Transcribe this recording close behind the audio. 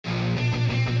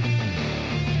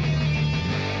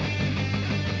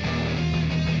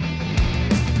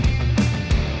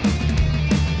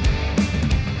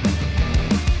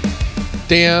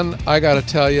Dan, I got to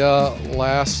tell you,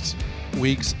 last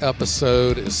week's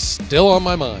episode is still on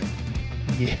my mind.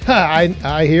 Yeah,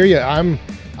 I hear you.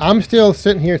 I'm still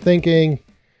sitting here thinking,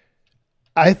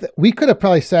 we could have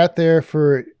probably sat there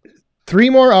for 3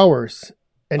 more hours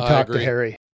and talked to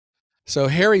Harry. So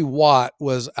Harry Watt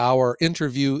was our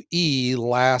interviewee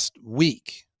last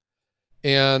week,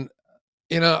 and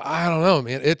I don't know,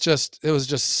 man. It was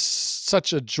just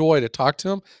such a joy to talk to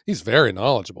him. He's very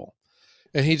knowledgeable,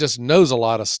 and he just knows a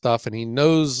lot of stuff, and he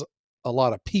knows a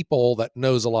lot of people that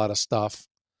knows a lot of stuff.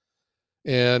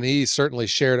 And he certainly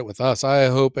shared it with us. I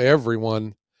hope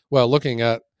everyone, well, looking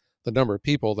at the number of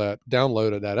people that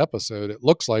downloaded that episode, it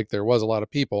looks like there was a lot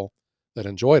of people that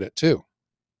enjoyed it too.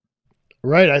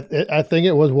 Right. I think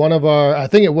it was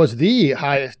it was the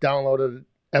highest downloaded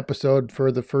episode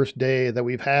for the first day that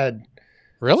we've had.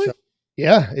 Really? So,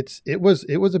 yeah, it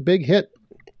was a big hit.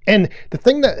 And the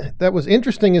thing that was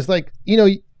interesting is, like,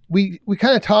 we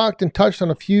kind of talked and touched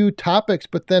on a few topics,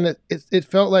 but then it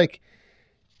felt like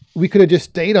we could have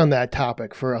just stayed on that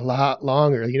topic for a lot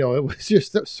longer. It was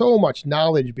just so much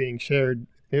knowledge being shared.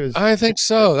 I think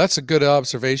so. That's a good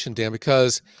observation, Dan,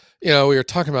 because, we were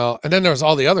talking about, and then there was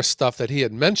all the other stuff that he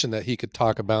had mentioned that he could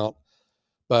talk about.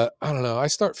 But I don't know. I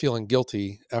start feeling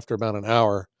guilty after about an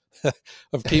hour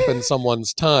of keeping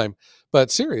someone's time. But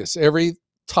serious, every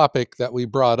topic that we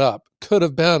brought up could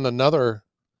have been another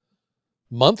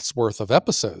month's worth of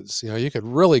episodes. You could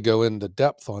really go into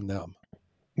depth on them.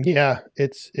 Yeah,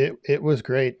 it was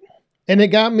great. And it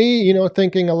got me,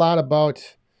 thinking a lot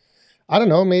about, I don't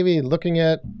know, maybe looking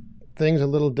at things a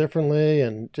little differently,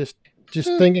 and just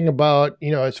thinking about,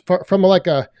 it's from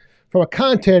a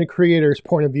content creator's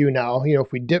point of view now,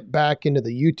 if we dip back into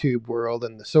the YouTube world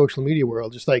and the social media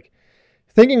world, just like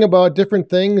thinking about different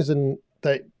things and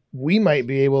that we might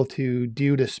be able to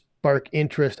do to spark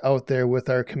interest out there with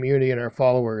our community and our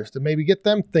followers, to maybe get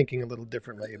them thinking a little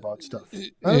differently about stuff.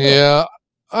 Yeah,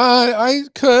 I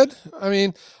could. I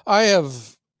mean,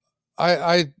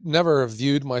 I never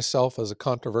viewed myself as a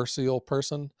controversial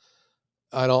person.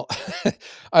 I don't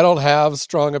I don't have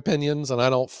strong opinions, and I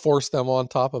don't force them on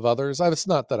top of others. It's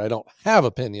not that I don't have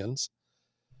opinions,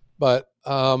 but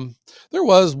there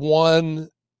was one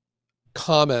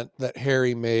comment that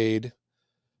Harry made,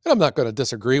 and I'm not going to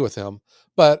disagree with him,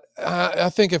 but I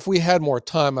think if we had more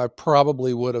time, I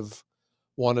probably would have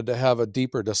wanted to have a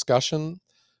deeper discussion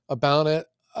about it.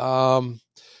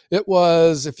 It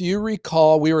was, if you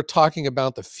recall, we were talking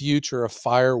about the future of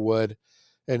firewood,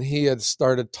 and he had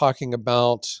started talking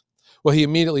about, well, he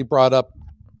immediately brought up,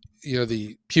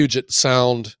 the Puget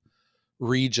Sound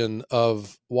region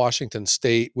of Washington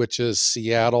State, which is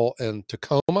Seattle and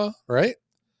Tacoma, right?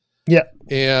 Yeah.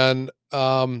 And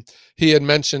he had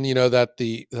mentioned, that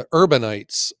the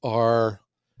urbanites are,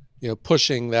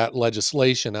 pushing that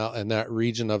legislation out in that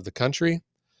region of the country.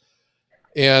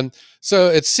 And so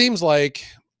it seems like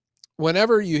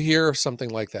whenever you hear something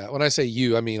like that, when I say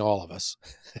you, I mean all of us,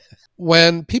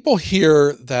 when people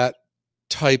hear that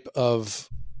type of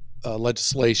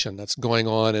legislation that's going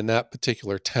on in that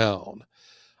particular town,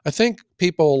 I think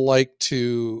people like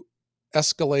to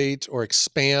escalate or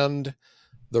expand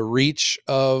the reach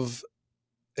of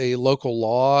a local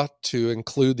law to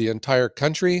include the entire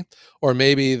country, or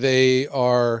maybe they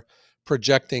are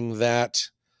projecting that,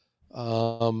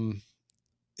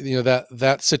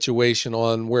 that situation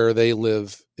on where they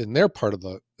live in their part of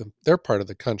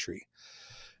the country.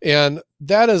 And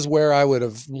that is where I would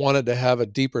have wanted to have a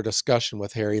deeper discussion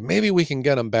with Harry. Maybe we can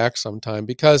get him back sometime,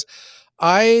 because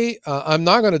I'm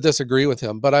not going to disagree with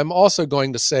him, but I'm also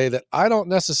going to say that I don't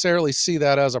necessarily see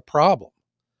that as a problem.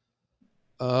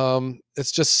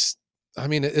 It's just, I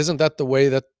mean, isn't that the way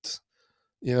that,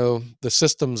 the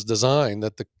system's designed,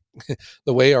 that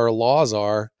the way our laws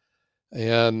are?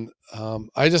 And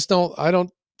I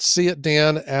don't see it,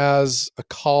 Dan, as a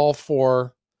call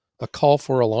for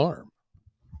alarm.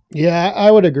 Yeah, I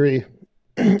would agree.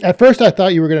 At first, I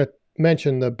thought you were going to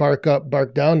mention the bark up,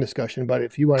 bark down discussion, but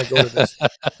if you want to go to this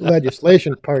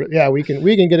legislation part, yeah, we can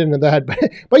get into that.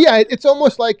 But yeah, it's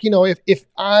almost like, if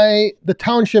the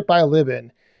township I live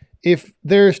in, if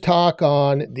there's talk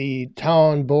on the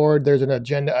town board, there's an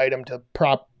agenda item to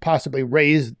possibly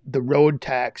raise the road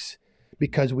tax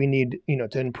because we need,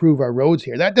 to improve our roads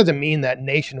here. That doesn't mean that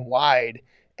nationwide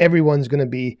everyone's going to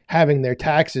be having their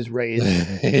taxes raised.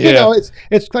 Yeah.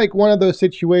 It's like one of those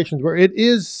situations where it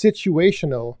is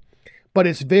situational, but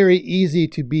it's very easy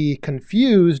to be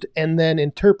confused and then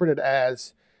interpret it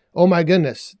as, oh my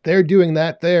goodness, they're doing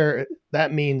that there.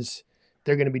 That means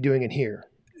they're going to be doing it here.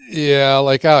 Yeah,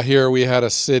 like out here, we had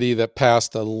a city that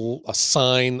passed a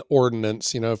sign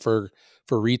ordinance, for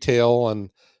retail and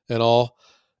all.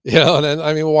 And then,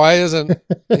 I mean, why isn't,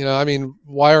 I mean,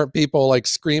 why aren't people like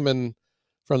screaming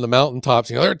from the mountaintops,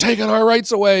 they're taking our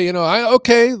rights away,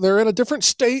 okay, they're in a different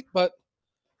state, but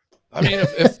I mean,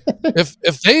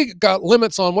 if they got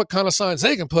limits on what kind of signs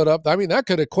they can put up, I mean, that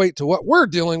could equate to what we're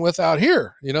dealing with out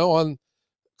here, on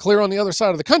clear on the other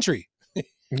side of the country.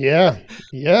 Yeah.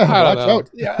 Yeah. I don't Watch know. out.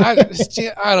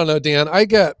 Yeah, I don't know, Dan.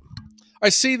 I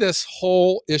see this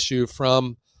whole issue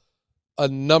from a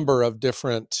number of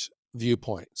different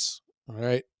viewpoints. All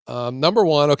right. Number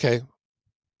one, okay,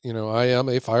 I am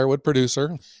a firewood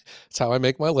producer. It's how I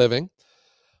make my living.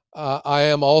 I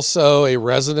am also a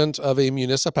resident of a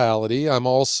municipality. I'm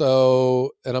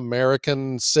also an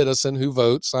American citizen who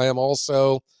votes. I am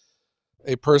also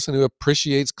a person who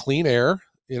appreciates clean air.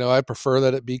 I prefer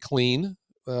that it be clean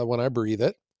when I breathe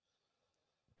it.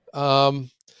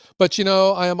 But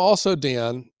I am also,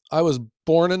 Dan, I was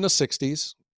born in the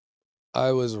 60s.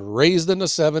 I was raised in the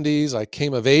 70s. I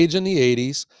came of age in the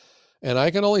 80s. And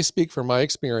I can only speak from my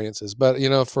experiences. But,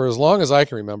 for as long as I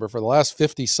can remember, for the last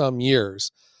 50 some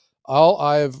years, all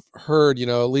I've heard,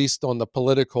 at least on the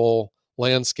political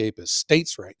landscape, is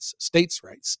states' rights, states'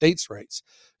 rights, states' rights.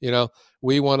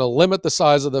 We want to limit the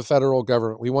size of the federal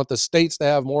government. We want the states to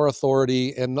have more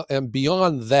authority. And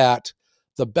beyond that,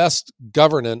 the best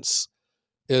governance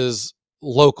is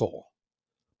local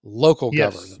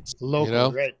Yes. governance,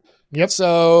 Local. Right. Yep.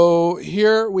 So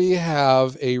here we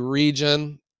have a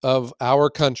region of our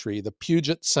country, the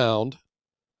Puget Sound,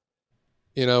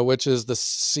 which is the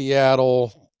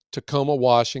Seattle, Tacoma,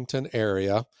 Washington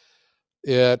area.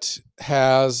 It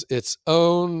has its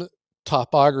own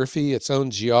topography, its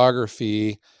own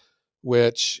geography,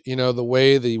 which, the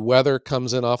way the weather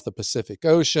comes in off the Pacific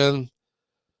Ocean,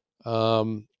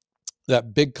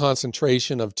 that big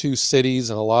concentration of two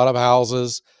cities and a lot of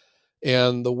houses,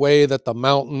 and the way that the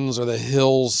mountains or the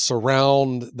hills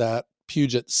surround that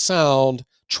Puget Sound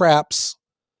traps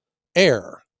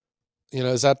air.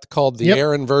 Is that called the Yep.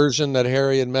 air inversion that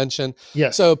Harry had mentioned?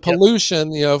 Yes. So Yep.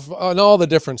 pollution, and all the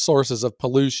different sources of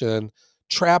pollution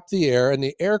trap the air, and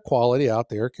the air quality out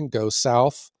there can go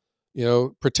south,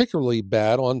 particularly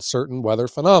bad on certain weather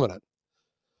phenomena.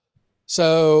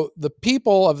 So the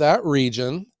people of that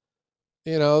region,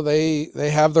 they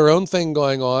have their own thing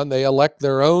going on. They elect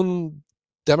their own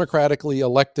democratically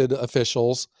elected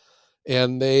officials,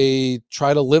 and they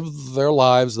try to live their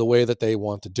lives the way that they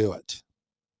want to do it.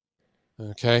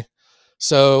 Okay.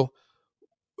 So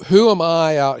who am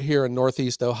I out here in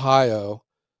Northeast Ohio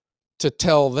to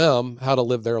tell them how to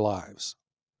live their lives?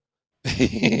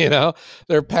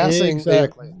 They're passing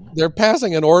Exactly. they're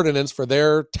passing an ordinance for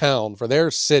their town, for their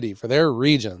city, for their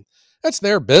region. That's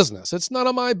their business. It's none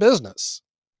of my business.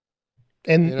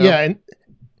 And yeah,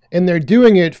 and they're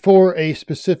doing it for a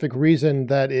specific reason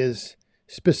that is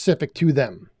specific to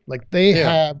them. Like they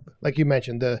have, like you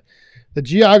mentioned, the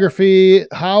geography,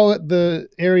 how the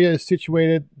area is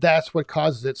situated, that's what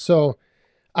causes it. So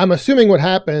I'm assuming what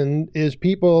happened is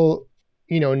people,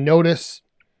 notice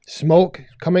smoke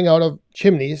coming out of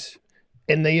chimneys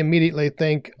and they immediately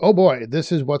think, oh boy,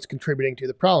 this is what's contributing to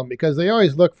the problem, because they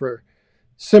always look for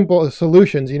simple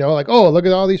solutions, like, oh, look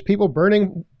at all these people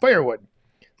burning firewood.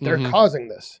 They're causing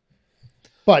this.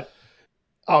 But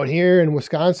out here in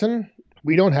Wisconsin,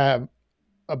 we don't have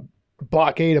a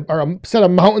blockade or a set of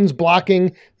mountains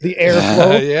blocking the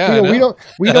airflow.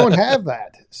 We don't have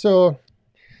that. So,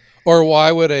 or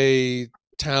why would a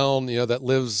town, that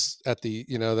lives at the,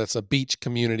 that's a beach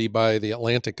community by the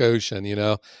Atlantic Ocean,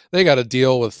 they got to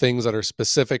deal with things that are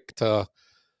specific to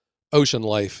ocean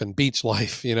life and beach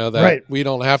life, that right. We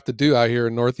don't have to do out here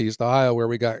in Northeast Ohio, where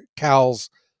we got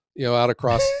cows, out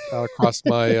across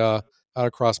my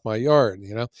yard,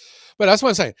 But that's what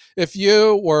I'm saying. If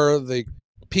you were the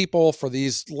people for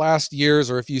these last years,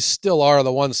 or if you still are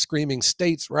the ones screaming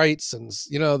states' rights and,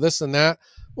 this and that,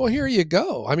 well, here you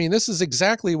go. I mean, this is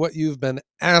exactly what you've been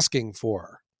asking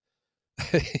for,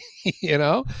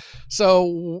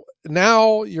 So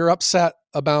now you're upset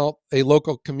about a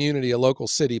local community, a local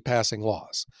city passing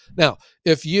laws. Now,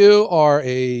 if you are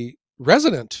a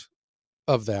resident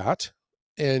of that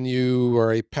and you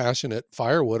are a passionate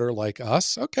firewooder like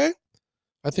us, okay,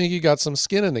 I think you got some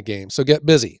skin in the game. So get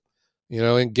busy,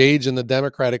 engage in the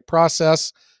democratic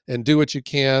process and do what you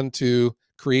can to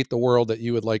create the world that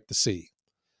you would like to see.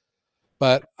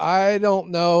 But I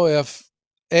don't know if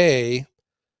it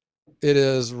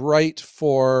is right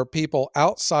for people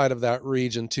outside of that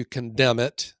region to condemn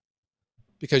it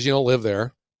because you don't live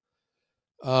there.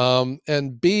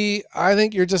 And B, I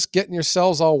think you're just getting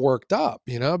yourselves all worked up,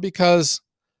 because,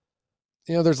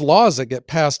 there's laws that get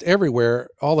passed everywhere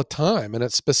all the time. And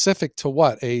it's specific to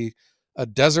what? A a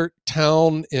desert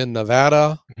town in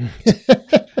Nevada,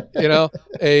 you know,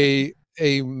 a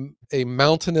a a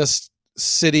mountainous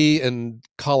city in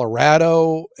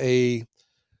Colorado, a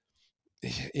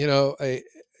you know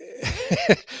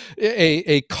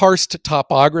a karst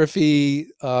topography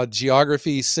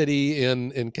geography city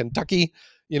in Kentucky,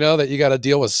 that you got to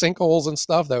deal with sinkholes and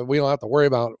stuff that we don't have to worry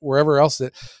about wherever else.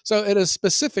 So it is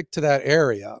specific to that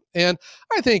area. And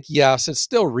I think, yes, it's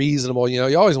still reasonable.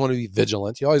 You always want to be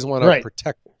vigilant. You always want to Right.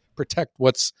 protect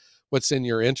what's in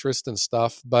your interest and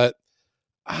stuff. But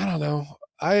I don't know.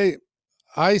 I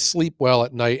sleep well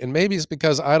at night, and maybe it's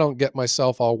because I don't get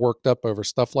myself all worked up over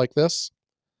stuff like this.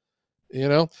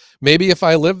 Maybe if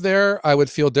I lived there, I would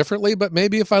feel differently, but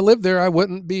maybe if I lived there, I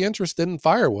wouldn't be interested in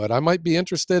firewood. I might be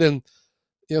interested in,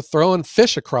 throwing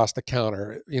fish across the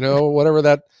counter, whatever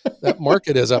that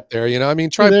market is up there. I mean,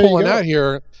 try There you pulling go. out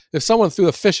here. If someone threw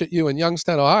a fish at you in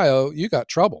Youngstown, Ohio, you got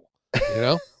trouble,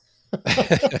 And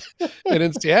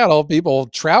in Seattle, people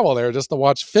travel there just to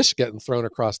watch fish getting thrown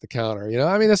across the counter.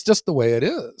 I mean, it's just the way it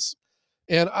is.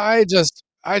 And I just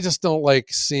don't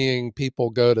like seeing people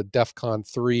go to DEFCON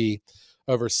 3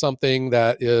 over something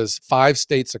that is 5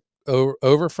 states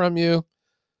over from you.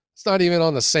 It's not even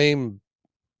on the same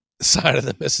side of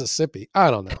the Mississippi.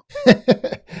 I don't know.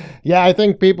 Yeah, I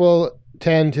think people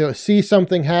tend to see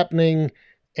something happening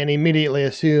and immediately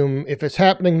assume if it's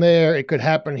happening there, it could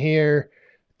happen here.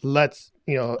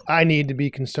 I need to be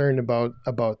concerned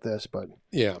about this, but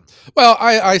Yeah. Well,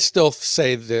 I still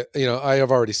say that, I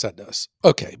have already said this.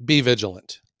 Okay, be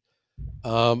vigilant.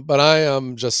 But I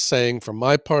am just saying from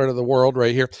my part of the world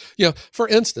right here, for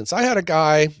instance, I had a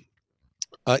guy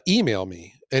email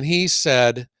me, and he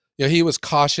said, he was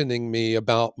cautioning me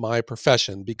about my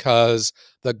profession because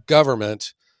the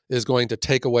government is going to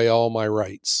take away all my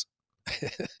rights.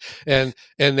 and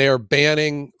they are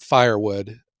banning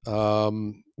firewood.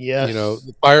 yes,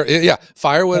 Firewood is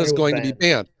firewood going to be ban.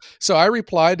 banned. So I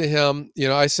replied to him,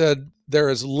 I said,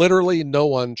 there is literally no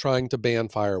one trying to ban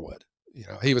firewood.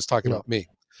 He was talking No. about me.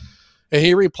 And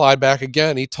he replied back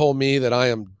again. He told me that I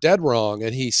am dead wrong.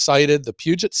 And he cited the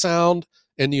Puget Sound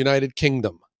and the United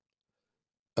Kingdom.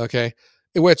 Okay.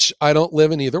 Which I don't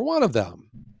live in either one of them,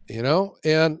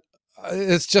 and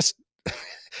it's just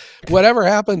whatever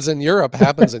happens in Europe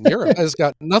happens in Europe. It's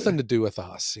got nothing to do with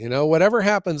us. Whatever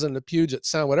happens in the Puget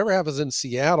Sound, whatever happens in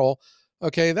Seattle,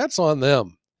 okay, that's on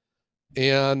them.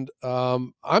 And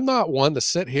I'm not one to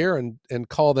sit here and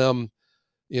call them,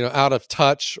 out of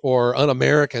touch or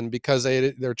un-American because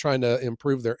they're trying to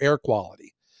improve their air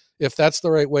quality. If that's the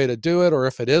right way to do it, or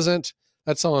if it isn't,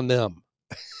 that's on them.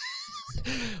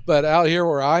 But out here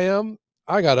where I am,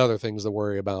 I got other things to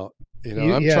worry about.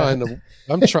 I'm Yeah.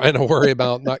 trying to worry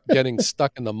about not getting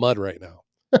stuck in the mud right now.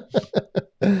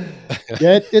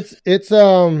 Yeah, it's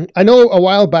I know a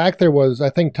while back there was, I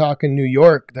think, talk in New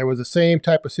York, there was the same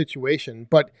type of situation,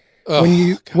 but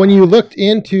when Oh, you looked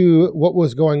into what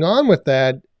was going on with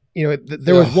that,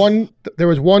 there was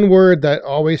one word that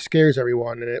always scares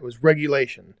everyone, and it was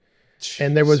regulation.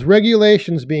 And there was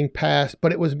regulations being passed,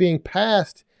 but it was being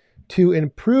passed to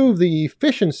improve the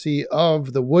efficiency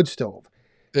of the wood stove.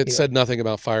 It said nothing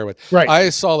about firewood. Right. I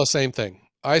saw the same thing.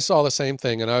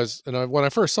 And when I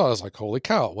first saw it, I was like, holy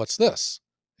cow, what's this?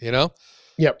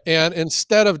 Yep. And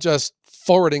instead of just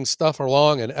forwarding stuff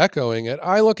along and echoing it,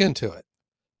 I look into it,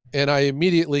 and I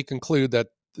immediately conclude that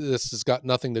this has got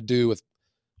nothing to do with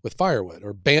firewood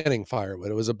or banning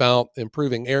firewood. It was about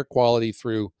improving air quality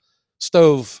through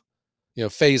stove,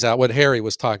 phase out, what Harry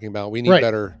was talking about. We need Right.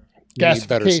 better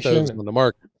stoves on the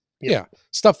market. Yep. Yeah.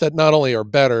 Stuff that not only are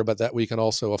better, but that we can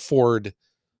also afford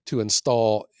to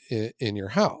install in your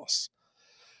house.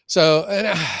 So,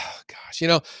 and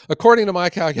gosh, according to my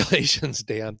calculations,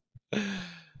 Dan,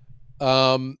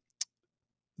 the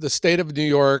state of New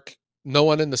York, no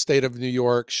one in the state of New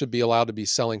York should be allowed to be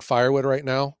selling firewood right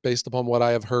now, based upon what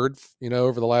I have heard,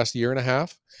 over the last year and a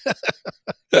half.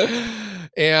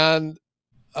 And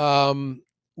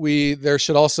there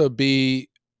should also be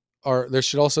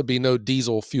no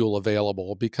diesel fuel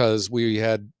available because we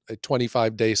had a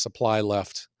 25-day supply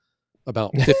left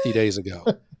about 50 days ago.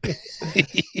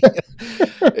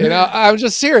 I'm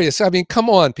just serious. I mean,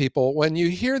 come on, people. When you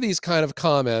hear these kind of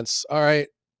comments, all right,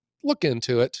 look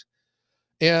into it.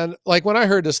 And like when I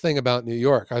heard this thing about New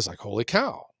York, I was like, holy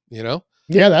cow, Yeah,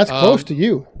 that's close to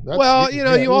you.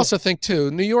 You also think too,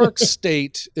 New York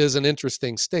State is an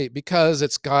interesting state because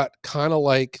it's got kind of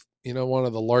like, one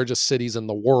of the largest cities in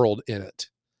the world in it,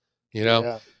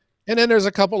 Yeah. And then there's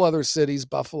a couple other cities,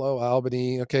 Buffalo,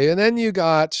 Albany. Okay. And then you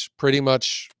got pretty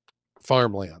much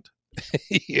farmland,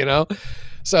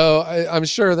 So I'm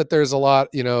sure that there's a lot,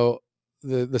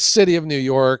 the city of New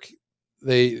York,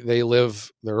 they're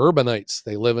urbanites.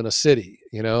 They live in a city.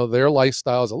 Their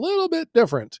lifestyle is a little bit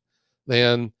different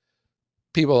than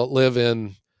people that live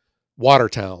in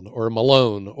Watertown or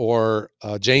Malone or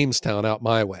Jamestown out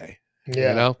my way.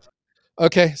 Yeah.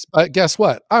 Okay, but guess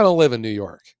what? I don't live in New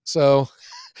York, so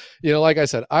like I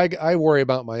said, I worry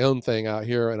about my own thing out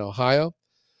here in Ohio.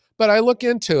 But I look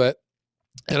into it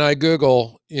and I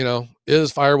Google,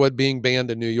 is firewood being banned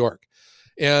in New York?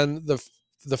 And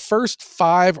the first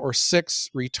 5 or 6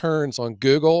 returns on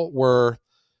Google were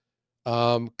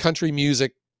country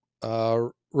music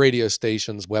radio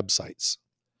stations websites.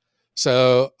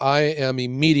 So I am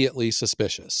immediately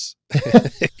suspicious.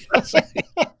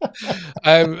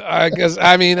 I'm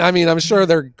sure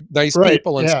they're nice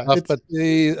people and stuff, but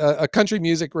a country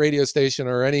music radio station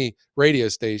or any radio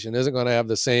station isn't going to have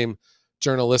the same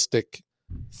journalistic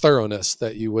thoroughness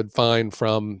that you would find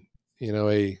from,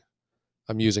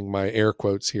 I'm using my air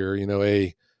quotes here,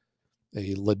 a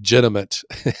legitimate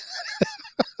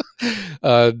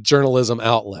journalism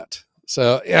outlet.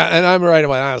 So, yeah, and I'm right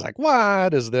away. I was like,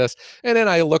 what is this? And then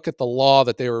I look at the law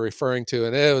that they were referring to,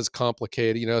 and it was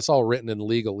complicated. It's all written in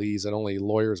legalese that only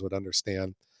lawyers would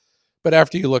understand. But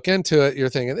after you look into it, you're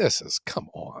thinking, come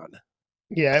on.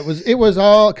 Yeah, it was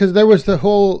all, because there was the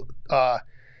whole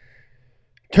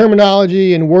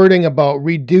terminology and wording about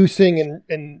reducing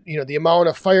and the amount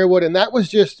of firewood. And that was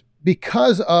just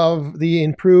because of the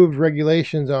improved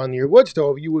regulations on your wood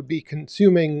stove. You would be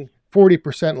consuming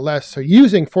 40% less, so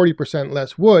using 40%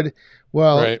 less wood.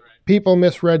 Well, right. People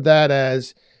misread that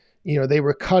as, they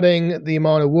were cutting the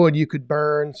amount of wood you could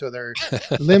burn, so they're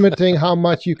limiting how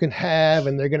much you can have,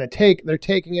 and they're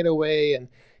taking it away. And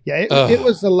yeah, it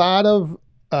was a lot of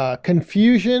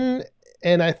confusion,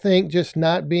 and I think just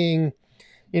not being,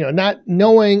 not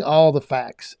knowing all the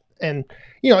facts. And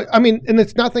and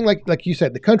it's nothing like you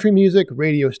said, the country music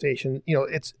radio station.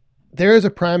 There is a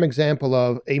prime example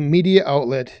of a media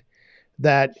outlet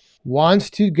that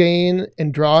wants to gain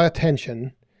and draw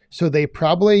attention, so they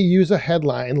probably use a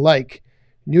headline like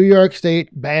New York State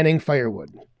banning firewood.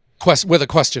 With a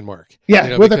question mark.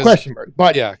 Yeah, with a question mark.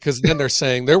 But yeah, because then they're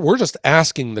saying we're just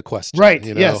asking the question. Right.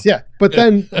 Yes. Yeah. But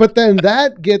then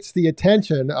that gets the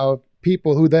attention of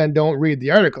people who then don't read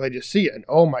the article. They just see it, and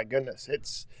oh my goodness,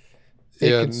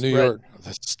 New York.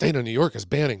 The state of New York is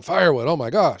banning firewood. Oh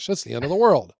my gosh, that's the end of the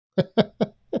world.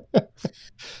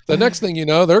 The next thing you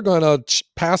know, they're going to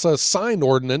pass a sign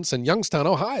ordinance in Youngstown,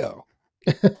 Ohio.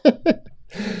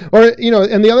 Or,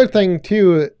 and the other thing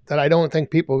too that I don't think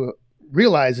people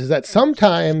realize is that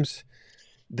sometimes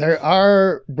there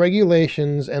are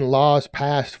regulations and laws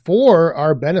passed for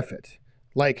our benefit,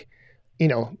 like,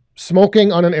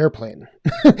 smoking on an airplane.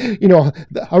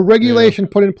 A regulation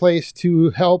put in place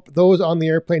to help those on the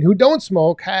airplane who don't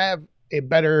smoke have a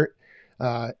better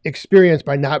experience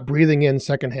by not breathing in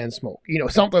secondhand smoke,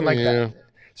 something like that.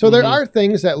 So there are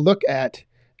things that look at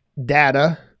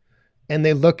data and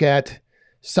they look at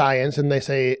science and they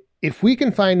say, if we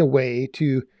can find a way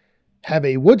to have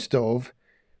a wood stove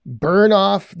burn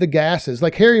off the gases,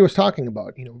 like Harry was talking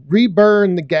about,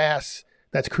 reburn the gas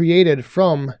that's created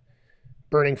from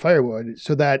burning firewood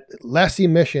so that less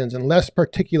emissions and less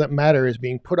particulate matter is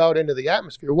being put out into the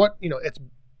atmosphere. It's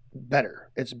better.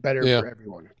 It's better for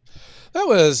everyone. That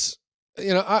was,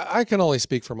 I can only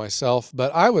speak for myself,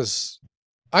 but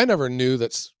I never knew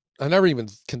I never even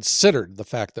considered the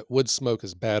fact that wood smoke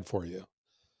is bad for you.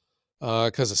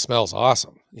 Because it smells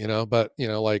awesome, but,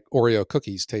 like Oreo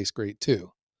cookies taste great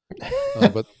too.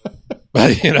 But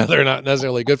they're not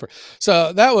necessarily good for.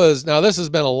 So this has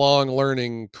been a long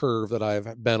learning curve that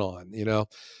I've been on,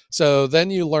 So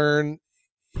then you learn,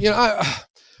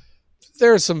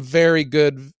 there's some very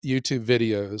good YouTube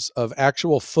videos of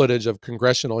actual footage of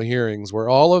congressional hearings where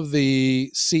all of the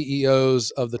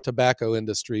CEOs of the tobacco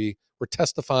industry were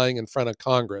testifying in front of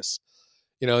Congress,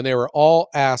 and they were all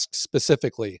asked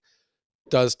specifically,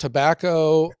 does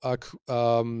tobacco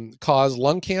cause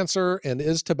lung cancer, and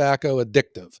is tobacco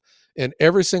addictive? And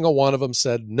every single one of them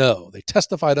said no. They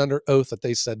testified under oath that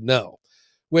they said no,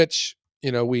 which,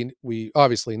 we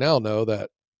obviously now know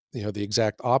that, the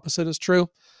exact opposite is true.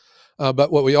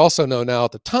 But what we also know now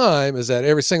at the time is that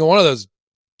every single one of those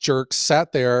jerks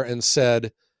sat there and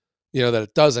said, that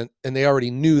it doesn't, and they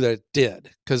already knew that it did,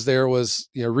 because there was,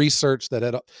 research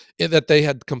that they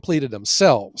had completed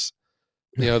themselves,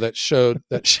 that showed.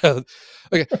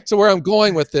 Okay, so where I'm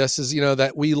going with this is,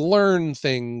 that we learn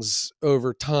things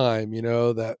over time,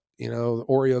 that,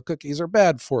 Oreo cookies are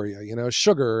bad for you,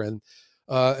 sugar, and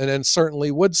then certainly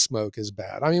wood smoke is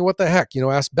bad. I mean, what the heck,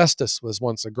 asbestos was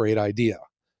once a great idea,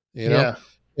 and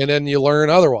then you learn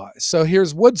otherwise. So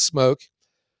here's wood smoke.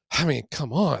 I mean,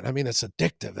 come on. I mean, it's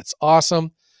addictive. It's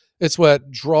awesome. It's what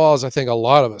draws, I think, a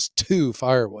lot of us to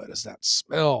firewood is that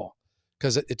smell,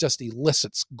 because it just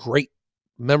elicits great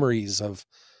memories of,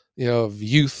 of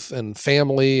youth and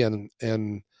family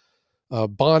and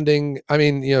bonding. I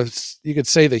mean, you could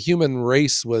say the human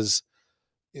race was,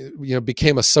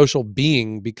 became a social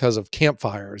being because of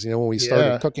campfires, when we started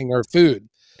Yeah, cooking our food.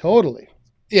 totally.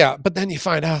 Yeah, but then you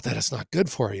find out that it's not good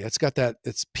for you.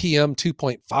 It's PM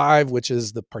 2.5, which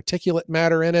is the particulate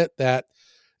matter in it that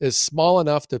is small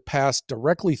enough to pass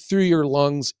directly through your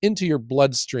lungs into your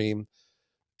bloodstream,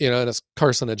 and it's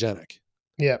carcinogenic,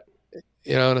 Yeah.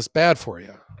 and it's bad for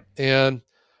you. And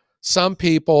some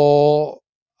people,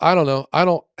 I don't know, I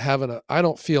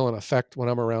don't feel an effect when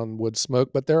I'm around wood smoke,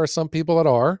 but there are some people that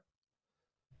are,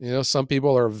 some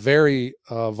people are very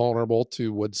vulnerable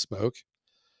to wood smoke.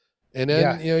 And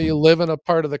then, Yeah. you live in a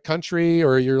part of the country,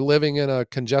 or you're living in a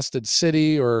congested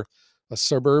city or a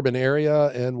suburban area,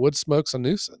 and wood smoke's a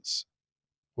nuisance.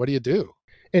 What do you do?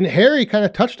 And Harry kind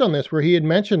of touched on this where he had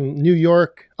mentioned New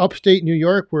York, upstate New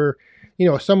York, where,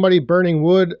 somebody burning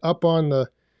wood up on the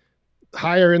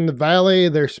higher in the valley,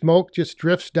 their smoke just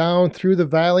drifts down through the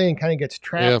valley and kind of gets Yeah.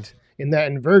 trapped in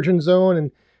that inversion zone.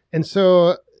 And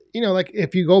so, like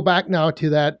if you go back now to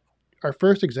that, our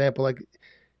first example, like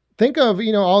think of,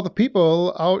 all the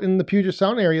people out in the Puget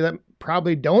Sound area that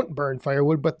probably don't burn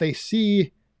firewood, but they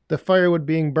see the firewood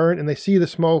being burnt and they see the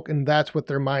smoke, and that's what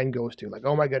their mind goes to. Like,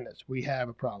 oh my goodness, we have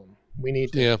a problem. We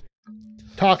need to Yeah.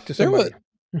 talk to There was, somebody.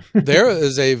 there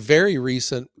is a very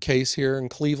recent case here in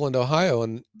Cleveland, Ohio,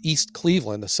 in East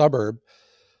Cleveland, a suburb.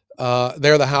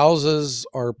 There, the houses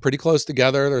are pretty close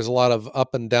together. There's a lot of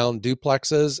up and down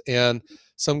duplexes, and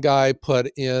some guy put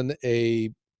in a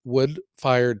wood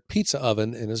fired pizza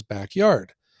oven in his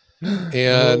backyard.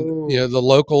 And Oh. the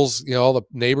locals, all the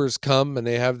neighbors come and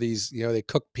they have these, they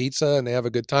cook pizza and they have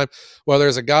a good time. Well,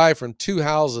 there's a guy from 2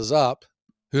 houses up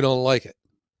who don't like it.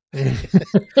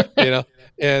 you know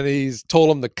and he's told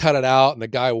him to cut it out, and the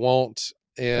guy won't.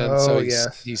 And so Oh, he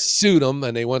yes. sued him,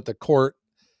 and they went to court,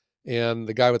 and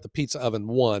the guy with the pizza oven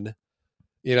won.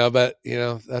 But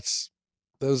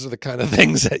those are the kind of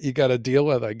things that you got to deal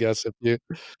with, I guess. If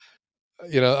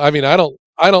I mean, I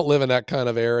don't live in that kind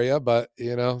of area, but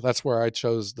that's where I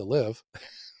chose to live.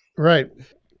 Right.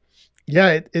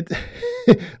 Yeah, it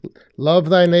love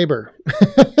thy neighbor.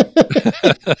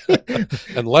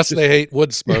 Unless Just they hate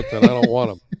wood smoke, then I don't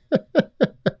want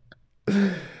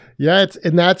yeah,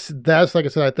 that's like I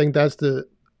said, I think that's the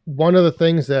one of the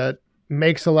things that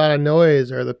makes a lot of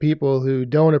noise are the people who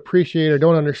don't appreciate or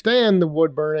don't understand the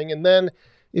wood burning. And then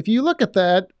if you look at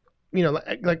that,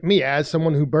 like me as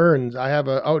someone who burns, I have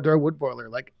an outdoor wood boiler.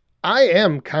 Like I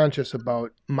am conscious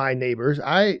about my neighbors.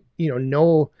 I,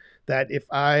 know that if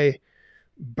I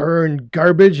burn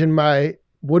garbage in my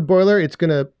wood boiler, it's going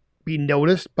to be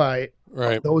noticed by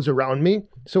right. those around me.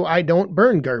 So I don't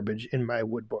burn garbage in my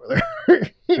wood boiler.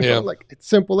 Yeah. Like it's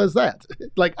simple as that.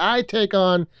 Like I take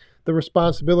on the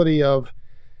responsibility of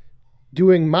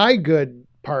doing my good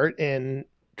part and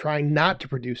trying not to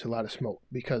produce a lot of smoke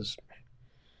because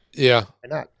Yeah. why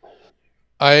not?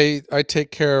 I take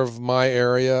care of my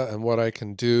area and what I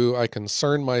can do. I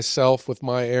concern myself with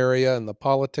my area and the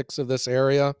politics of this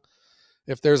area.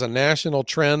 If there's a national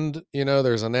trend,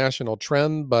 there's a national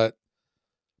trend, but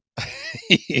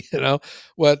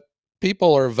what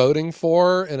people are voting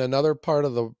for in another part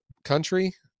of the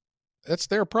country, it's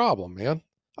their problem, man.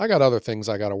 I got other things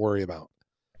I got to worry about.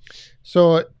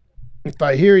 So if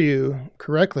I hear you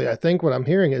correctly, I think what I'm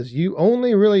hearing is you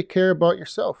only really care about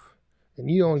yourself and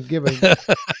you don't give a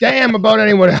damn about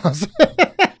anyone else.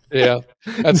 Yeah,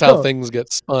 that's how No. things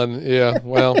get spun. Yeah,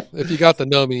 well, if you got to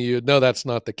know me, you'd know that's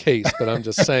not the case, but I'm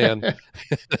just saying.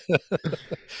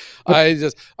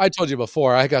 But I told you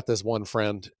before, I got this one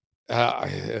friend.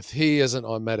 If he isn't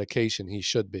on medication, he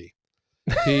should be.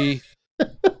 He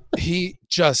he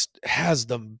just has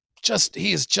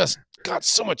he has just got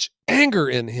so much anger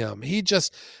in him. He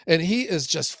is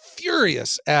just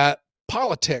furious at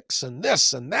politics and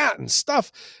this and that and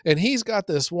stuff. And he's got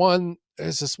this one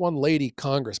lady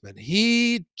congressman.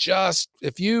 He just,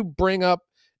 if you bring up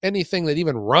anything that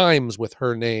even rhymes with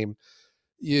her name,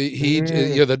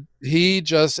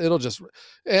 mm, it'll just.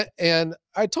 And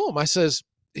I told him, I says,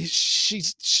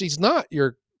 she's not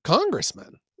your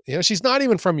congressman. She's not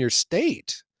even from your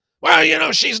state.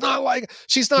 Well, she's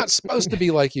not supposed to be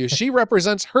like you. She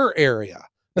represents her area.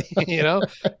 you know,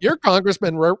 your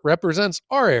congressman represents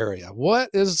our area. What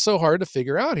is so hard to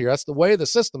figure out here? That's the way the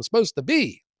system's supposed to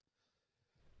be.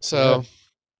 yeah. So,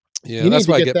 You need that's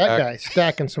to why I get get that back. guy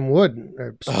stacking some wood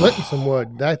or splitting some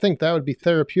wood. I think that would be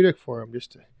therapeutic for him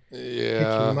just to Get your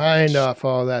Yeah. mind off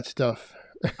all that stuff.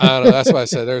 I don't know. That's why I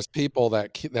said there's people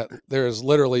that there's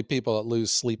literally people that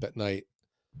lose sleep at night,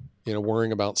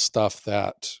 worrying about stuff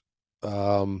that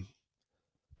um,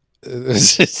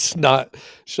 it's not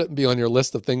shouldn't be on your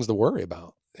list of things to worry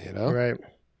about. Right.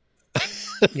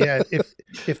 Yeah.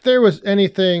 If there was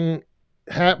anything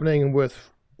happening with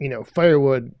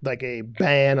firewood, like a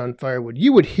ban on firewood,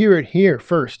 you would hear it here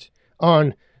first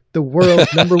on the world's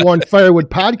 #1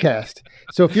 firewood podcast.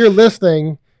 So if you're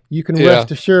listening, you can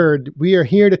rest assured we are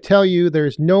here to tell you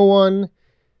there's no one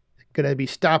going to be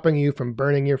stopping you from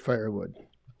burning your firewood.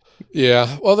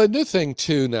 Yeah. Well, the new thing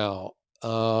too now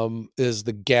is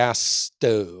the gas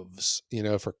stoves,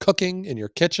 for cooking in your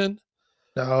kitchen.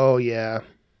 Oh, yeah.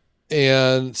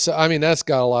 And so, I mean, that's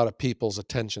got a lot of people's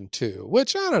attention too,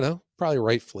 which I don't know, probably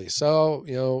rightfully so.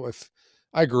 If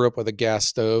I grew up with a gas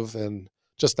stove and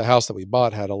just the house that we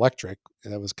bought had electric,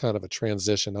 and it was kind of a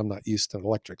transition. I'm not used to an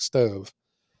electric stove.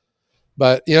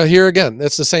 But, here again,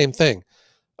 it's the same thing.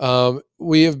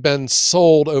 We have been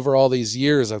sold over all these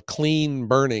years of clean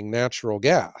burning natural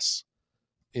gas,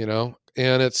 and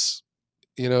it's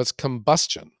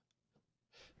combustion.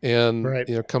 And, Right.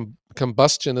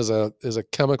 combustion is a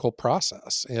chemical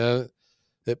process, and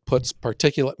it puts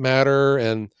particulate matter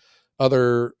and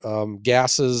other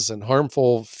gases and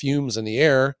harmful fumes in the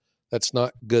air that's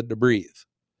not good to breathe.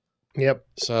 Yep.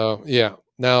 So, yeah.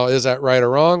 Now, is that right or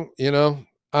wrong?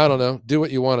 I don't know. Do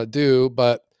what you want to do,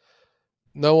 but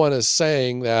no one is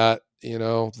saying that,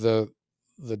 the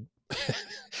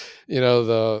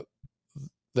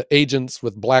the agents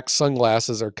with black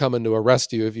sunglasses are coming to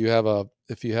arrest you if you have a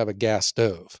gas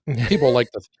stove. I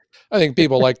think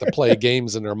people like to play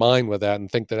games in their mind with that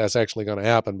and think that that's actually going to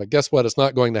happen. But guess what? It's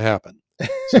not going to happen.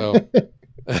 So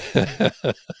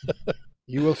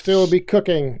you will still be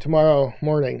cooking tomorrow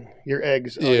morning your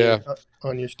eggs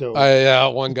on your stove.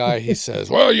 One guy, he says,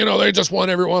 well, they just want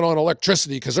everyone on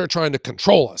electricity because they're trying to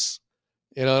control us.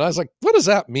 And I was like, what does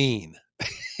that mean?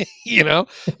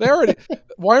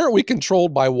 Why aren't we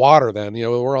controlled by water then?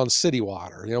 We're on city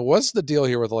water. What's the deal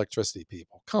here with electricity,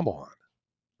 people? Come on.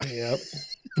 Yep.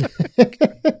 I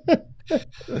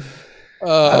don't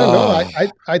know.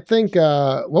 I think,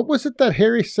 what was it that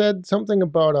Harry said? Something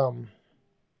about,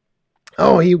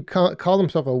 he called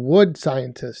himself a wood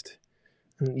scientist.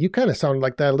 And you kind of sounded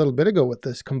like that a little bit ago with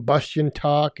this combustion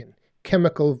talk and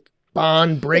chemical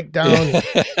bond breakdown.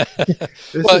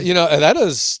 Well, that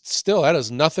is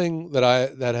nothing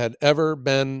that had ever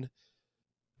been.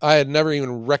 I had never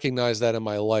even recognized that in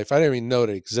my life. I didn't even know it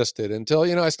existed until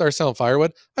I started selling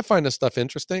firewood. I find this stuff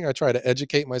interesting. I try to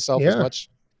educate myself as much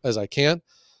as I can.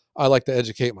 I like to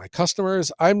educate my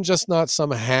customers. I'm just not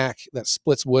some hack that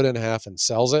splits wood in half and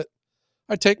sells it.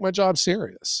 I take my job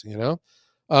serious.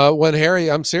 When Harry,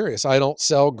 I'm serious. I don't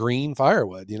sell green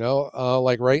firewood,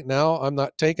 like right now, I'm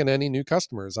not taking any new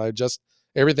customers.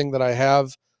 Everything that I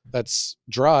have that's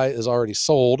dry is already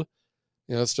sold.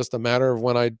 It's just a matter of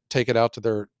when I take it out to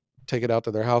their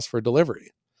house for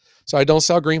delivery. So I don't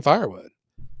sell green firewood.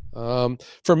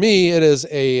 For me, it is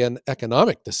an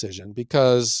economic decision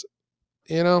because,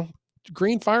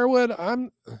 green firewood,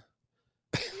 I'm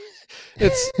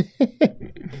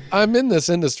in this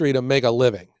industry to make a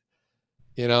living.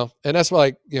 And that's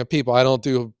why, people, I don't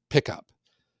do pickup.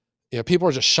 People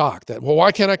are just shocked that, well,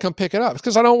 why can't I come pick it up? It's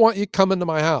because I don't want you coming to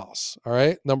my house. All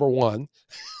right. Number one.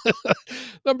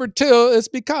 Number two, it's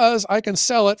because I can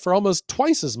sell it for almost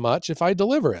twice as much if I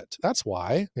deliver it. That's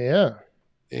why. Yeah.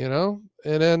 And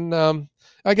then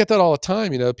I get that all the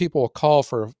time. People will call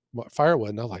for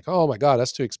firewood and they're like, oh my God,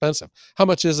 that's too expensive. How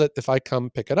much is it if I come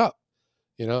pick it up?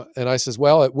 And I says,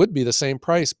 well, it would be the same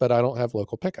price, but I don't have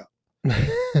local pickup.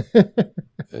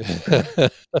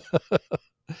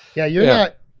 Yeah,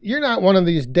 you're not one of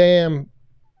these damn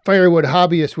firewood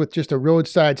hobbyists with just a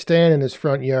roadside stand in his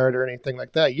front yard or anything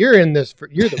like that. You're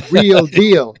the real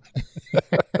deal.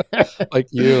 Like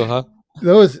you, huh?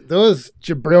 Those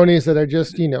jabronis that are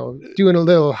just, doing a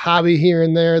little hobby here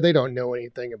and there, they don't know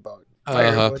anything about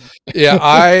firewood. Yeah,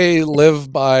 I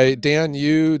live by, Dan,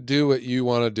 you do what you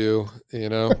want to do.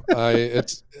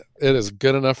 It is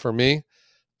good enough for me.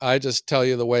 I just tell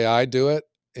you the way I do it,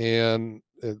 and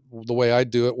the way I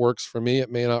do it works for me.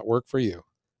 It may not work for you.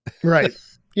 Right.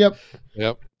 Yep.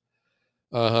 Yep.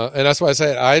 And that's why I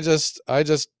say I just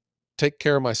take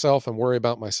care of myself and worry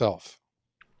about myself.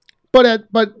 But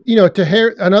to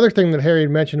Harry, another thing that Harry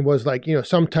had mentioned was like,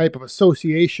 some type of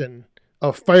association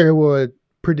of firewood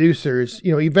producers,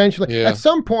 eventually at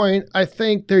some point, I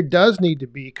think there does need to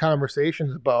be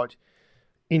conversations about,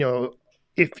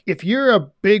 if you're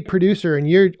a big producer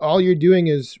and all you're doing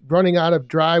is running out of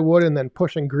dry wood and then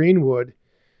pushing green wood,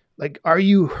 like, are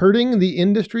you hurting the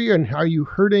industry and are you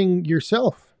hurting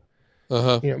yourself?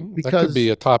 Uh-huh. That could be Because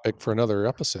a topic for another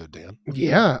episode, Dan.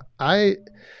 yeah, I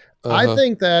Uh-huh.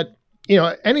 think that,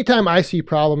 anytime I see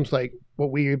problems like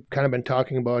what we've kind of been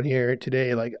talking about here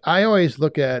today, like I always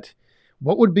look at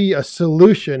what would be a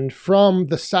solution from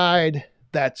the side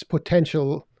that's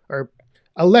potential or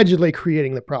allegedly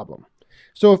creating the problem.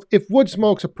 So if wood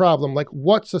smoke's a problem, like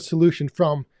what's a solution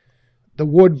from the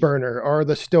wood burner or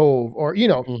the stove or,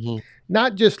 Mm-hmm.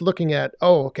 not just looking at,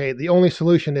 oh, okay, the only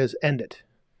solution is end it.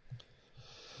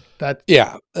 That,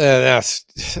 Yeah, that's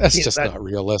just that, not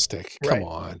realistic. Come right.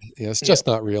 on. Yeah, it's Yeah. just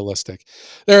not realistic.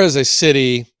 There is a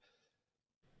city,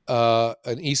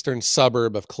 an eastern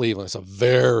suburb of Cleveland. It's a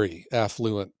very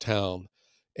affluent town.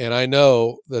 And I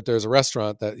know that there's a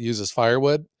restaurant that uses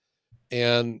firewood,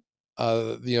 and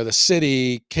the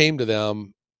city came to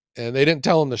them and they didn't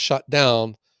tell them to shut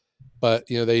down, but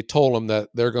they told them that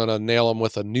they're going to nail them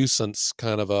with a nuisance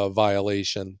kind of a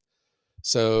violation.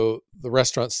 So the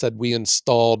restaurant said we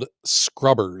installed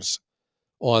scrubbers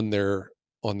on their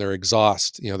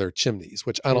exhaust, their chimneys,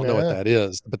 which I don't know what Nah. that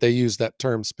is, but they use that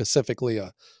term specifically,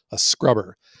 a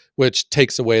scrubber, which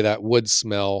takes away that wood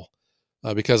smell,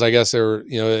 because I guess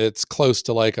it's close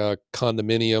to like a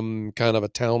condominium kind of a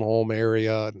townhome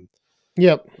area, and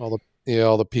Yep.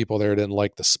 all the people there didn't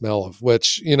like the smell of,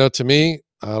 which, to me,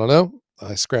 I don't know.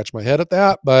 I scratch my head at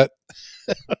that, but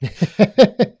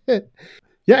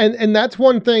Yeah, and that's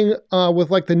one thing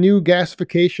with like the new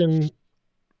gasification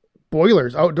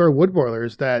boilers, outdoor wood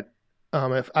boilers, that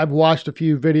if I've watched a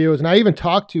few videos, and I even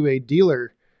talked to a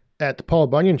dealer at the Paul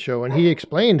Bunyan show, and he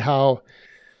explained how,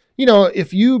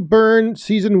 if you burn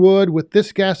seasoned wood with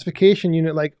this gasification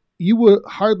unit, like you will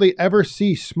hardly ever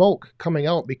see smoke coming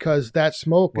out because that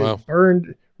smoke is wow.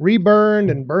 burned,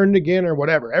 reburned, and burned again or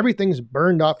whatever. Everything's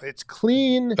burned off. It's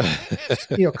clean.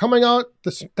 Coming out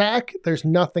the stack, there's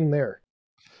nothing there.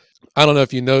 I don't know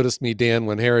if you noticed me, Dan,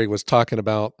 when Harry was talking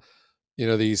about,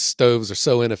 these stoves are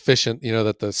so inefficient,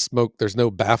 that the smoke, there's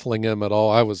no baffling him at all.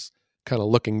 I was kind of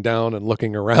looking down and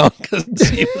looking around because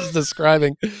he was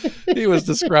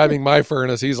describing my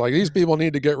furnace. He's like, these people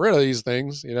need to get rid of these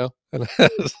things, and I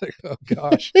was like, oh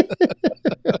gosh.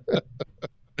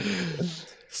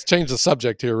 Let's change the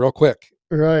subject here real quick.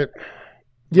 Right.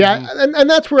 Yeah, Mm-hmm. and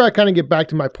that's where I kind of get back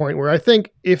to my point where I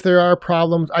think if there are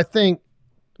problems, I think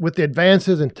with the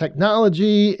advances in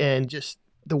technology and just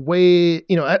the way,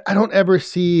 I don't ever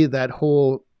see that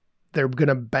whole they're going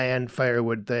to ban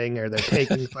firewood thing or they're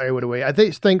taking firewood away. I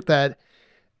just think that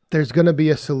there's going to be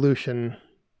a solution,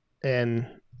 and,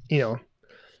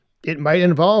 it might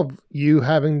involve you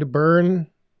having to burn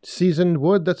seasoned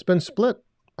wood that's been split.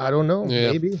 I don't know,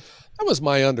 Yeah. maybe. That was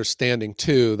my understanding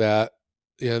too, that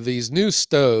these new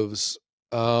stoves,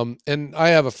 and I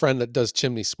have a friend that does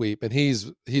chimney sweep, and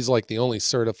he's like the only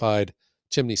certified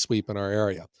chimney sweep in our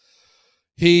area.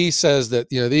 He says that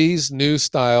these new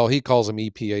style, he calls them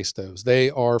EPA stoves,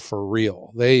 they are for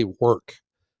real. They work.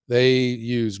 They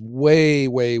use way,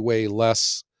 way, way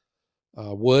less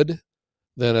wood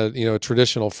than a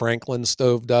traditional Franklin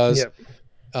stove does.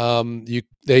 Yep.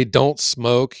 They don't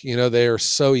smoke. They are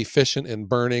so efficient in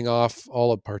burning off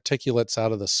all the particulates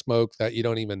out of the smoke that you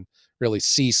don't even really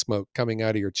see smoke coming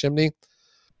out of your chimney.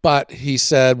 But he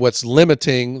said what's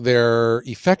limiting their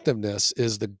effectiveness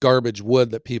is the garbage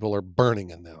wood that people are burning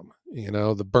in them,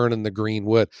 the burning the green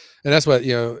wood. And that's what,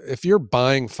 if you're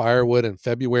buying firewood in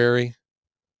February,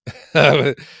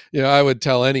 I would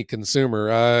tell any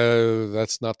consumer,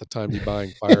 that's not the time to be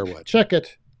buying firewood. Check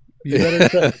it. You better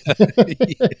check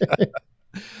it.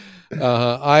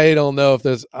 I don't know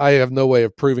if I have no way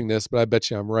of proving this, but I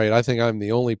bet you I'm right. I think I'm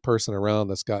the only person around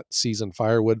that's got seasoned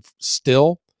firewood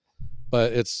still,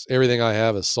 but it's everything I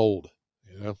have is sold,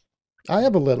 I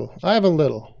have a little,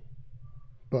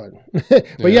 but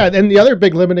yeah. And the other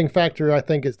big limiting factor I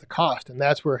think is the cost, and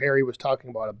that's where Harry was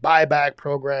talking about a buyback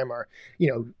program, or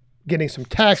getting some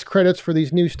tax credits for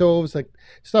these new stoves, like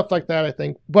stuff like that. I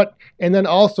think, and then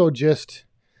also just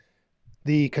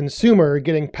the consumer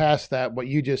getting past that, what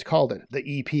you just called it, the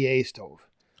EPA stove.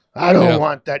 I don't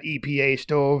want that EPA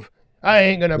stove. I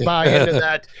ain't gonna buy into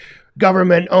that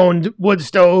government-owned wood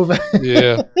stove.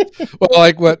 Yeah. Well,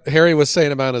 like what Harry was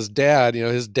saying about his dad,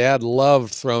 his dad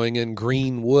loved throwing in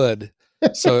green wood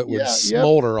so it would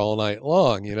smolder all night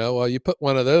long, Well, you put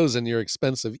one of those in your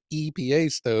expensive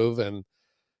EPA stove and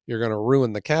you're going to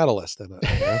ruin the catalyst in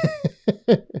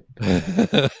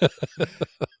it.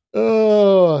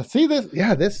 Oh, see this?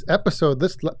 Yeah, this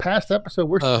past episode,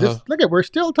 we're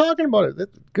still talking about it.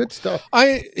 That's good stuff.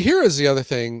 Here is the other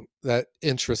thing that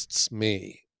interests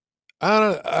me.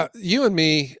 You and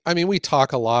me, I mean, we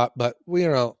talk a lot, but we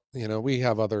don't we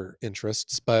have other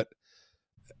interests, but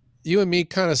you and me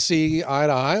kind of see eye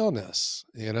to eye on this,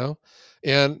 and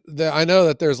I know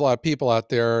that there's a lot of people out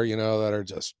there, that are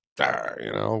just,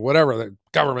 whatever, the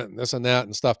government and this and that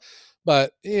and stuff.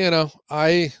 But,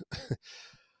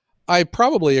 I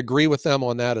probably agree with them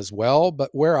on that as well. But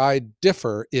where I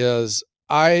differ is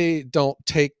I don't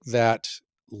take that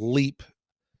leap,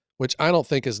 which I don't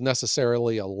think is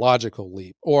necessarily a logical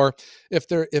leap. Or if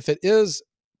it is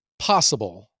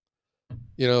possible,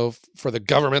 for the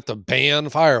government to ban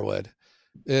firewood,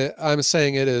 I'm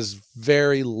saying it is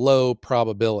very low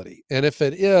probability. And if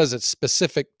it is, it's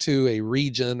specific to a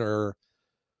region or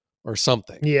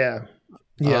something. Yeah.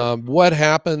 Yeah. What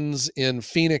happens in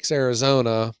Phoenix,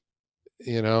 Arizona,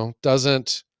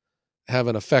 doesn't have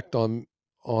an effect on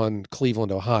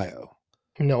Cleveland, Ohio.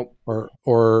 No.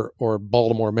 Or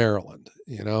Baltimore, Maryland.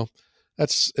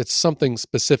 It's something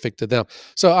specific to them.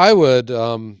 So I would,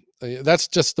 that's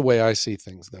just the way I see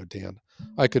things, though, Dan.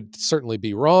 I could certainly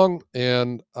be wrong,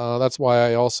 and that's why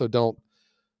I also don't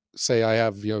say I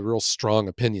have real strong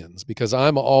opinions, because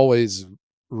I'm always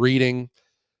reading.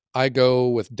 I go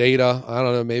with data. I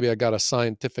don't know, maybe I got a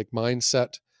scientific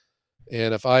mindset,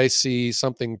 and if I see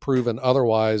something proven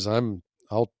otherwise, I'll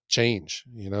change.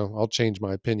 I'll change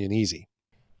my opinion easy.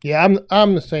 Yeah,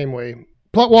 I'm the same way.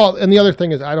 Well, and the other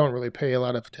thing is I don't really pay a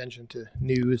lot of attention to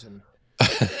news and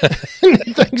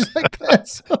things like that.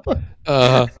 So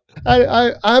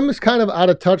I'm just kind of out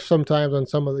of touch sometimes on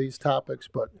some of these topics,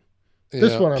 but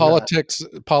this one,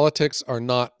 politics are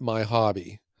not my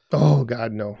hobby. Oh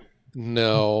God, no.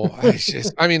 No,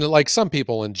 I mean, like, some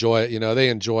people enjoy it, they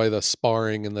enjoy the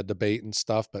sparring and the debate and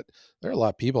stuff, but there are a lot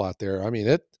of people out there. I mean,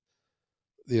 it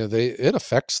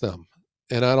affects them,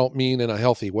 and I don't mean in a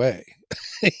healthy way,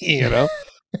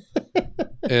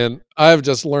 And I've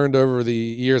just learned over the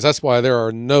years, that's why there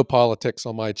are no politics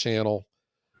on my channel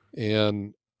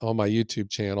and on my YouTube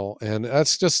channel. And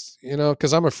that's just,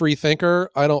 because I'm a free thinker.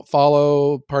 I don't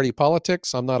follow party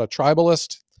politics. I'm not a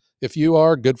tribalist. If you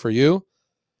are, good for you.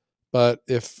 But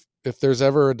if there's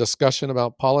ever a discussion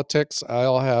about politics,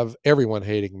 I'll have everyone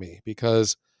hating me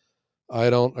because I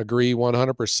don't agree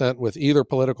 100% with either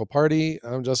political party.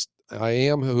 I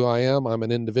am who I am. I'm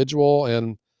an individual,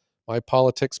 and my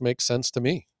politics make sense to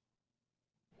me.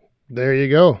 There you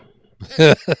go.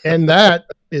 And that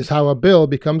is how a bill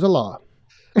becomes a law.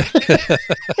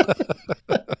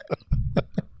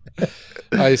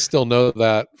 I still know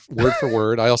that word for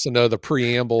word. I also know the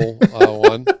preamble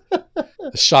one.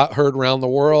 Shot heard around the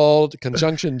world,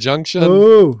 conjunction junction.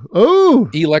 Oh,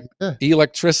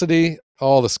 electricity.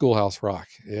 All the Schoolhouse Rock.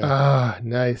 Yeah. Ah,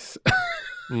 nice.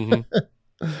 Mm-hmm.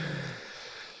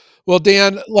 Well,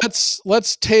 Dan,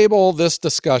 let's table this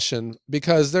discussion,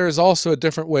 because there is also a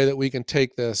different way that we can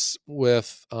take this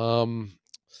with the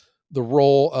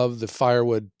role of the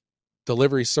firewood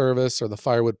delivery service or the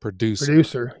firewood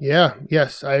producer. Yeah.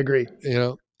 Yes, I agree.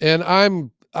 And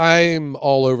I'm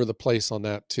all over the place on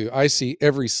that too. I see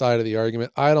every side of the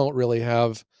argument. I don't really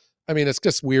have, it's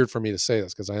just weird for me to say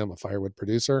this because I am a firewood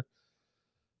producer,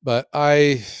 but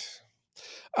I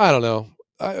don't know.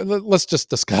 Let's just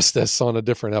discuss this on a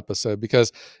different episode,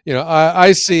 because,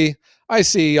 I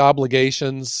see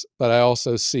obligations, but I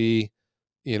also see,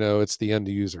 it's the end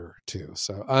user too.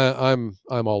 So I'm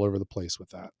all over the place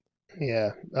with that.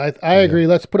 Yeah, I agree.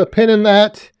 Let's put a pin in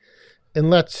that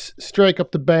and let's strike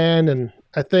up the band. And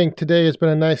I think today has been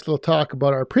a nice little talk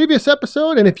about our previous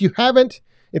episode. And if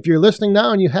you're listening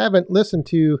now and you haven't listened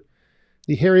to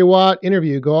the Harry Watt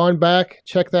interview, go on back,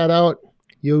 check that out.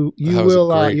 You'll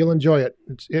enjoy it.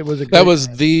 It was a great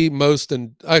time. The most,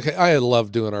 I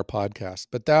love doing our podcast,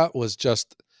 but that was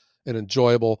just an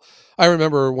enjoyable. I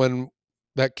remember when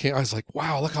that came, I was like,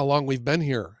 wow, look how long we've been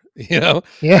here.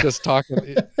 Just talking.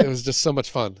 It was just so much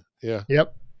fun. Yeah.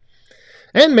 Yep.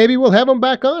 And maybe we'll have him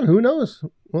back on. Who knows?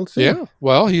 We'll see. Yeah.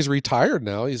 Well, he's retired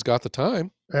now. He's got the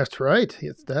time. That's right.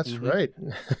 That's right.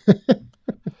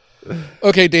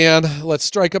 Okay, Dan, let's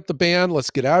strike up the band. Let's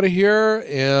get out of here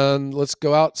and let's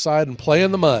go outside and play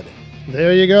in the mud.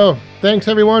 There you go. Thanks,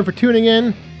 everyone, for tuning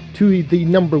in to the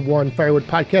 #1 firewood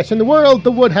podcast in the world,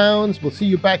 The Woodhounds. We'll see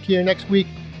you back here next week,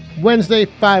 Wednesday,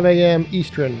 5 a.m.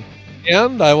 Eastern.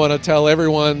 And I want to tell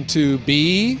everyone to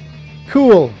be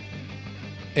cool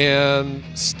and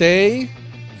stay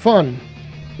fun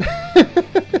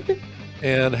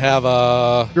and have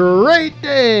a great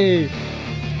day.